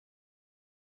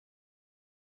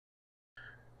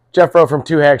Jeff Rowe from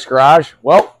Two Hacks Garage.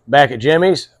 Well, back at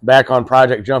Jimmy's, back on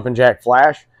Project Jumpin' Jack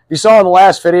Flash. You saw in the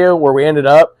last video where we ended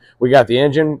up, we got the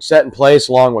engine set in place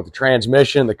along with the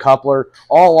transmission, the coupler,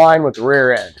 all aligned with the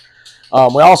rear end.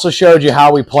 We also showed you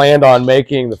how we planned on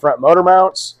making the front motor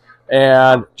mounts,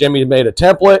 and Jimmy made a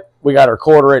template. We got our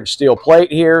 1/4-inch steel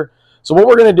plate here. So what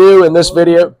we're going to do in this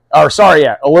video,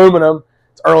 aluminum.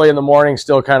 It's early in the morning,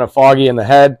 still kind of foggy in the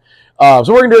head. So what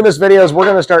we're going to do in this video is we're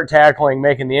going to start tackling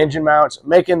making the engine mounts,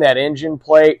 making that engine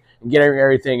plate, and getting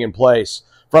everything in place.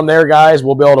 From there, guys,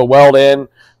 we'll be able to weld in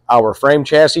our frame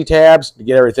chassis tabs to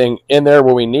get everything in there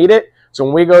where we need it. So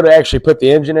when we go to actually put the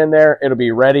engine in there, it'll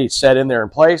be ready, set in there in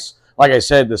place. Like I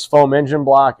said, this foam engine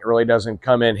block, it really doesn't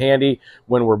come in handy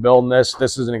when we're building this.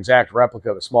 This is an exact replica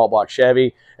of a small block Chevy.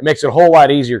 It makes it a whole lot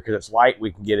easier because it's light.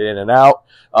 We can get it in and out.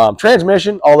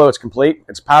 Transmission, although it's complete,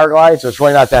 it's power glide, so it's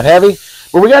really not that heavy.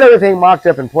 But we got everything mocked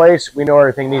up in place. We know where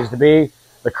everything needs to be.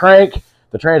 The crank,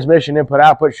 the transmission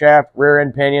input-output shaft, rear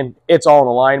end pinion, it's all in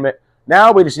alignment.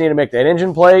 Now we just need to make that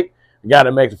engine plate. We got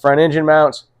to make the front engine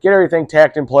mounts, get everything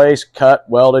tacked in place, cut,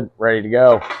 welded, ready to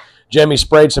go. Jimmy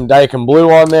sprayed some Daikin blue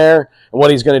on there, and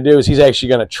what he's going to do is he's actually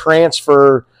going to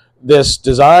transfer this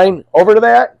design over to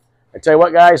that. I tell you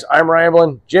what, guys, I'm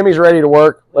rambling. Jimmy's ready to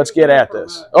work. Let's get at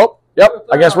this. Oh, yep.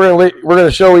 I guess we're going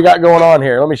to show what we got going on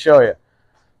here. Let me show you.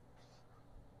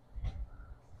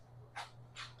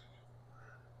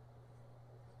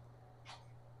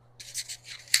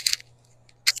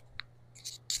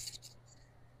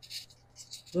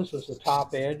 This is the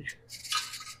top edge.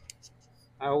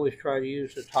 I always try to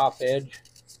use the top edge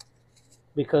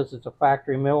because it's a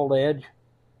factory milled edge.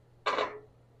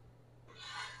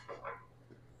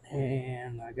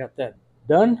 And I got that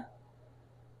done.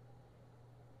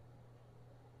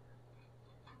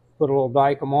 Put a little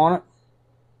Daikin on it.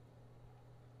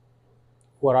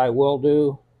 What I will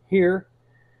do here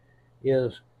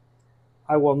is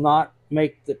I will not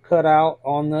make the cutout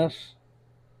on this,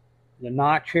 the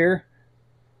notch here.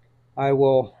 I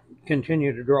will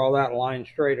continue to draw that line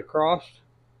straight across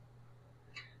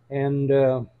and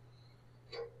do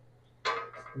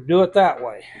it that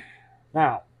way.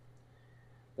 Now,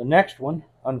 the next one,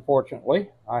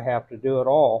 unfortunately, I have to do it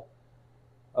all.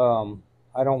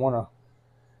 I don't know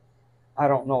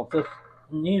if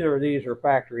neither of these are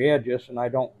factory edges, and I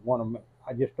just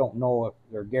don't know if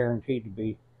they're guaranteed to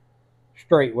be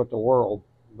straight with the world,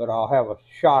 but I'll have a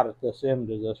shot at this end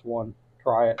of this one,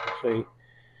 try it to see.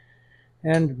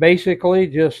 And basically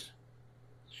just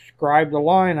scribe the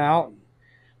line out.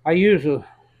 I use just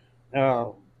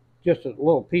a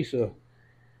little piece of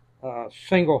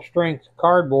single strength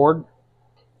cardboard,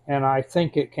 and I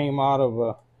think it came out of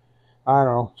a, I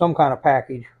don't know, some kind of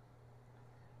package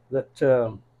that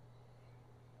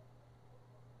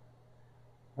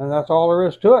and that's all there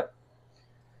is to it.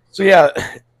 So yeah,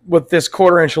 with this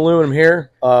 1/4-inch aluminum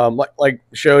here, like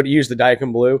showed, use the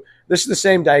Daikin blue. This is the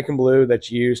same Daikin blue that's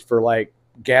used for like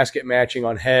gasket matching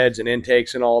on heads and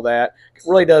intakes and all that. It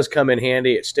really does come in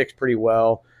handy. It sticks pretty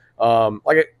well.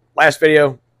 Last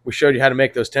video, we showed you how to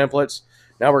make those templates.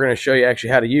 Now we're going to show you actually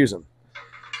how to use them.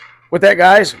 With that,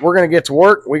 guys, we're going to get to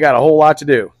work. We got a whole lot to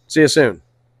do. See you soon.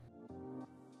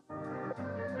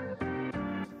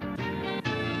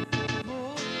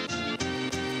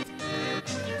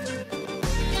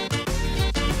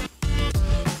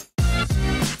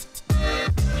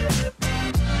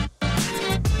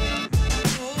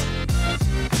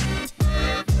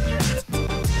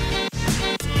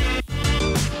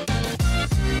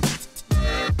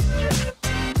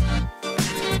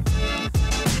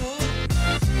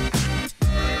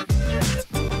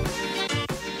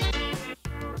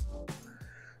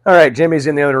 All right, Jimmy's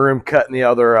in the other room cutting the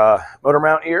other motor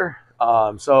mount here.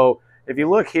 So if you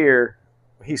look here,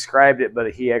 he scribed it,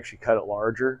 but he actually cut it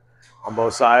larger on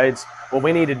both sides. What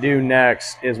we need to do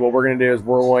next is what we're going to do is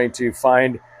we're going to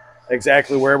find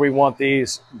exactly where we want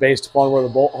these based upon where the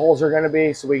bolt holes are going to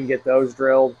be so we can get those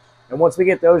drilled. And once we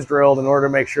get those drilled, in order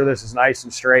to make sure this is nice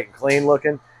and straight and clean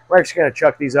looking, we're actually going to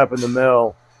chuck these up in the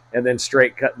mill and then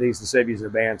straight cut these instead of using a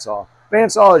bandsaw.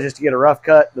 Bandsaw is just to get a rough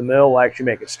cut. The mill will actually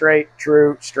make it straight,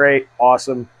 true, straight,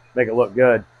 awesome, make it look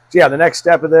good. So yeah, the next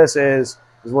step of this is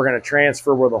we're going to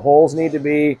transfer where the holes need to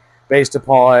be based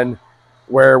upon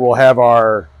where we'll have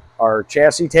our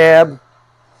chassis tab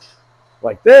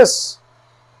like this.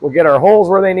 We'll get our holes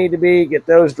where they need to be, get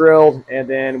those drilled, and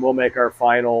then we'll make our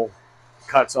final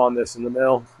cuts on this in the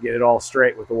mill, get it all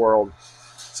straight with the world.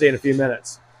 See you in a few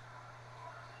minutes.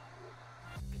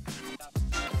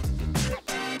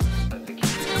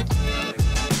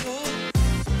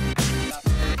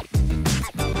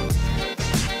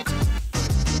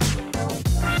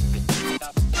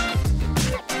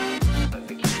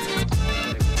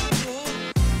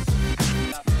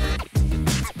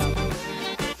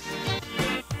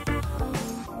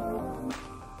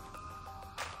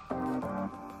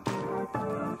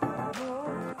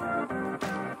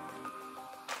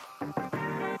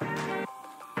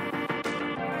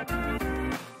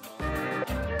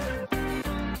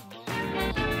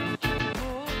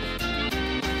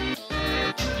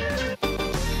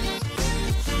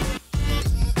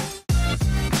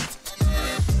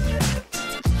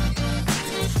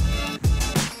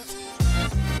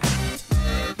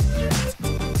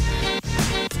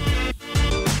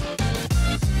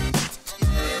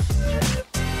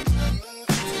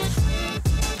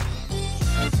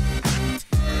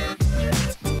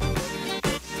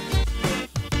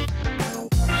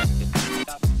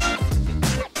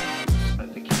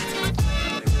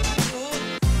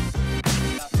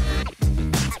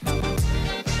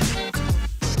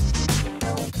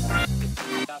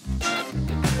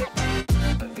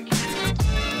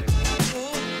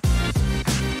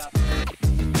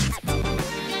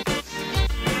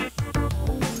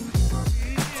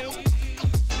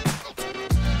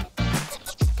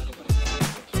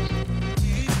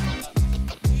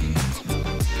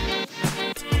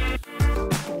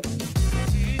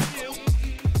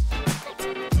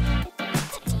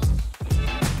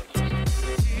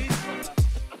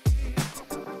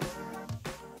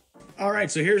 All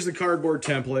right, so here's the cardboard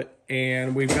template,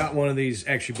 and we've got one of these,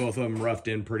 actually both of them roughed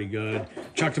in pretty good.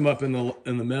 Chucked them up in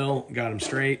the mill, got them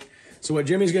straight. So what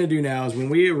Jimmy's gonna do now is when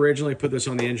we originally put this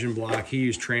on the engine block, he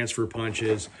used transfer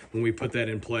punches when we put that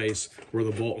in place where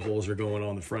the bolt holes are going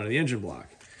on the front of the engine block.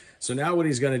 So now what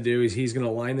he's gonna do is he's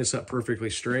gonna line this up perfectly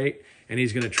straight, and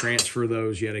he's gonna transfer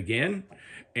those yet again.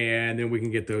 And then we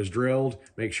can get those drilled,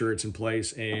 make sure it's in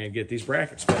place, and get these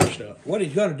brackets finished up. What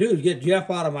he's going to do is get Jeff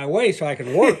out of my way so I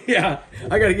can work. Yeah,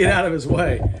 I got to get out of his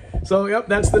way. So, yep,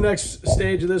 that's the next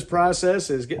stage of this process,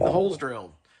 is getting the holes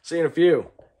drilled. See you in a few.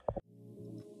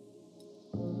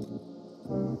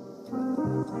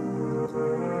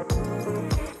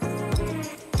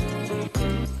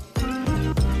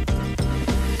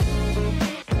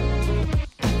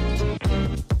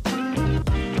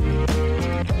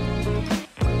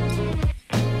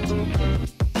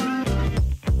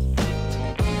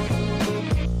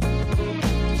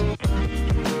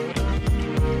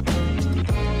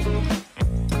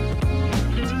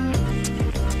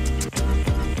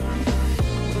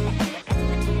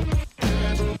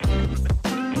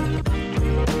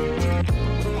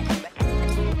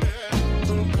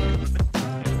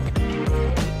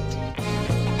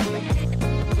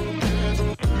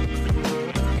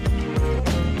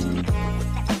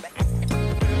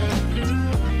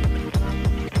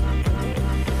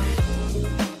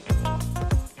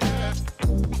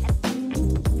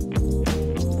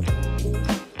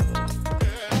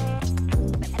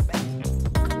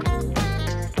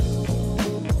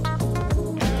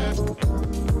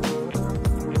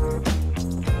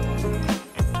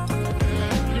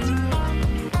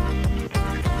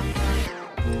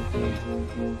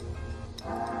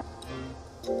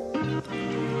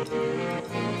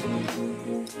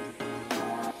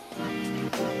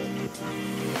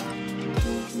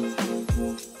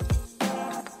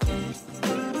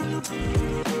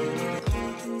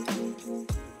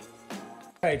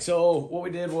 All right, so what we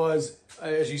did was,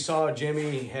 as you saw,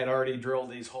 Jimmy had already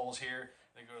drilled these holes here.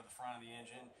 They go to the front of the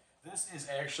engine. This is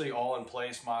actually all in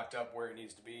place, mocked up where it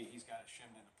needs to be. He's got it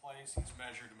shimmed into place. He's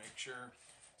measured to make sure.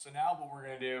 So now what we're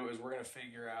going to do is we're going to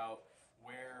figure out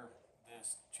where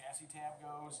this chassis tab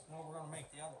goes. No, we're going to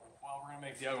make the other one. Well, we're going to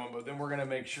make the other one, but then we're going to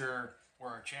make sure where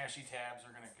our chassis tabs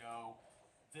are going to go.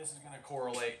 This is going to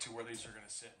correlate to where these are going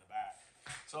to sit in the back.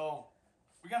 So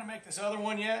we got to make this other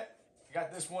one yet. We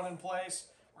got this one in place.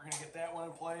 We're going to get that one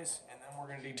in place, and then we're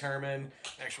going to determine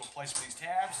the actual placement of these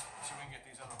tabs so we can get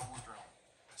these other holes drilled.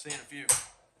 See you in a few.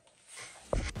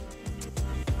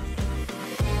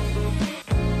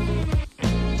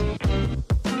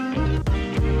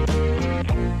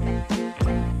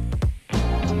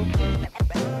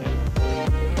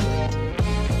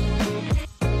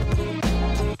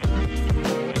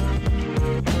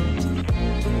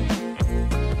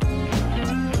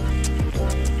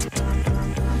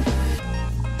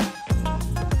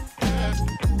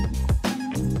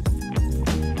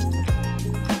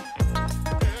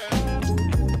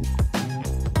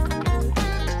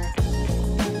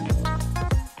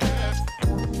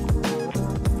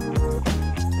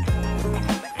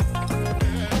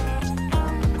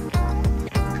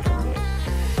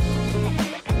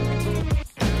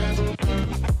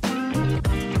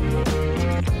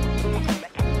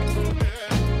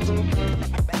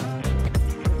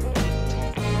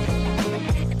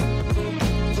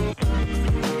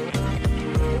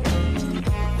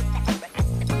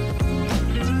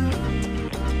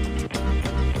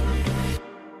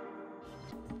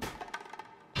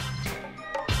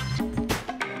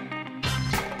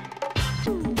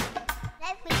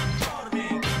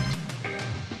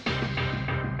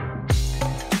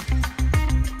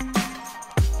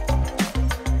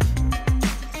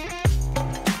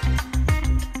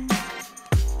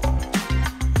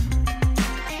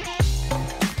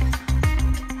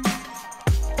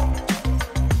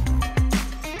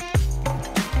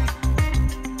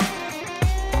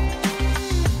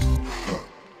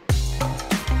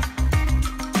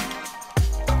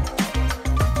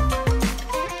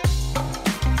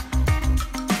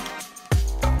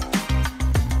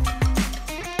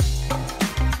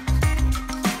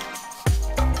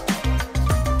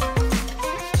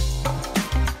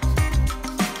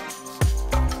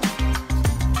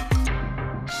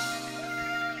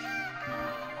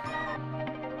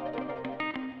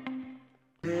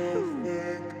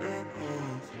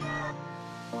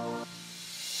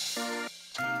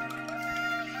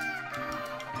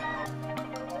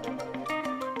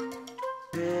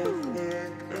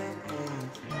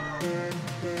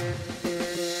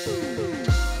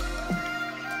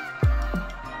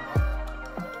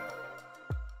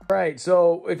 Right,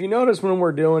 so if you notice when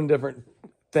we're doing different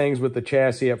things with the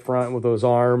chassis up front with those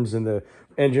arms and the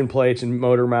engine plates and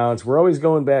motor mounts, we're always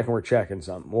going back and we're checking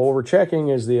something. Well, what we're checking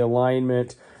is the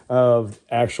alignment of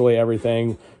actually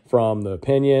everything from the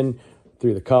pinion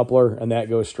through the coupler, and that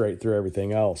goes straight through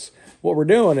everything else. What we're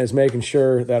doing is making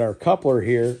sure that our coupler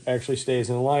here actually stays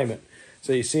in alignment.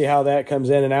 So you see how that comes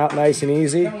in and out nice and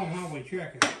easy? Tell them how we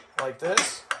check it. Like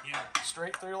this? Yeah.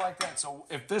 Straight through like that. So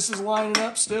if this is lining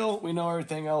up still, we know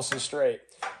everything else is straight.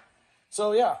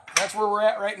 So yeah, that's where we're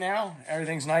at right now.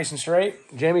 Everything's nice and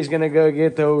straight. Jimmy's gonna go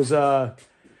get those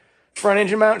front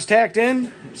engine mounts tacked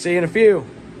in. See you in a few.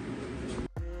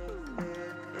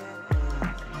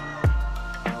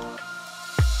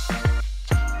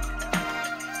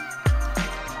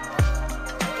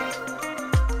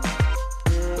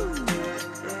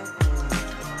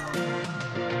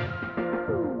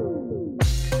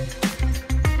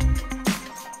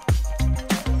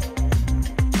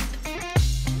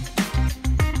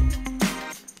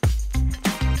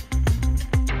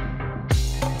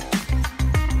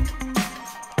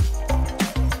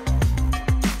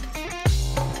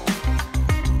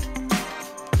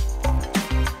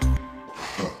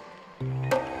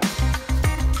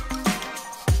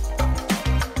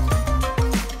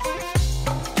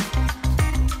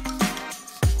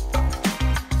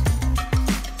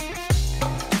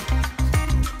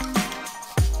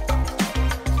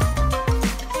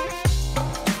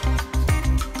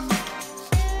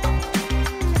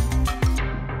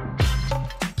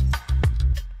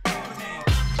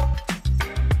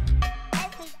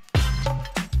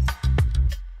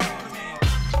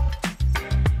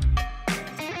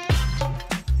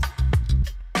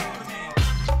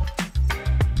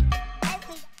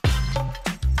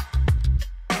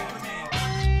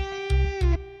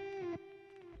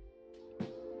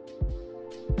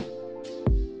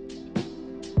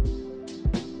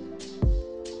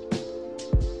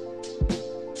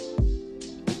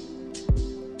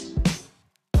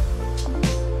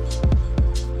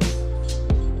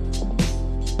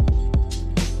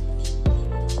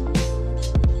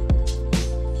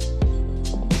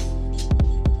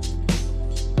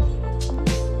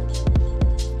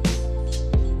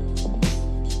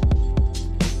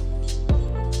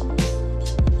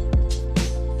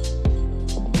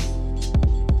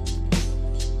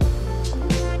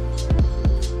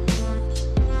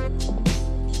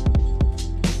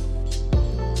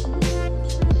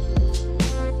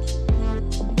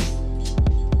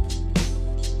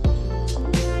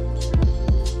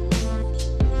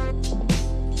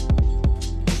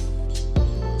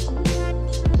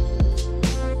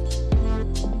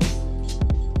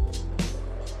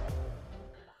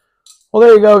 Well,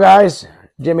 there you go, guys.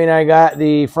 Jimmy and I got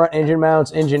the front engine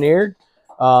mounts engineered.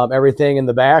 Everything in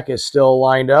the back is still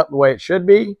lined up the way it should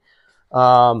be.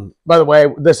 By the way,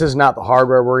 this is not the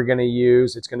hardware we're going to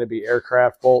use. It's going to be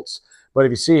aircraft bolts. But if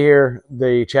you see here,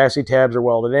 the chassis tabs are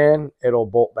welded in. It'll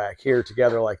bolt back here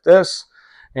together like this.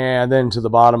 And then to the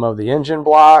bottom of the engine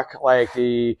block, like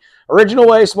the original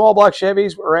way small block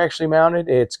Chevys were actually mounted,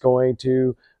 it's going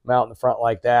to mount in the front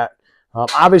like that.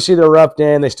 Obviously, they're roughed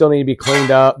in. They still need to be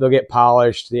cleaned up. They'll get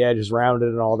polished, the edges rounded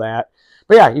and all that.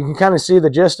 But yeah, you can kind of see the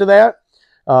gist of that.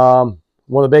 One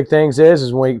of the big things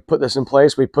is when we put this in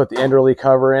place, we put the enderly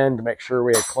cover in to make sure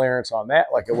we had clearance on that,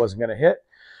 like it wasn't going to hit.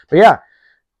 But yeah,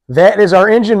 that is our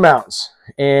engine mounts.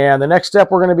 And the next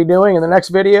step we're going to be doing in the next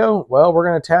video, well, we're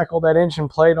going to tackle that engine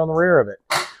plate on the rear of it.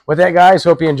 With that, guys,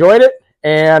 hope you enjoyed it,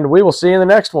 and we will see you in the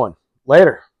next one.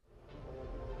 Later.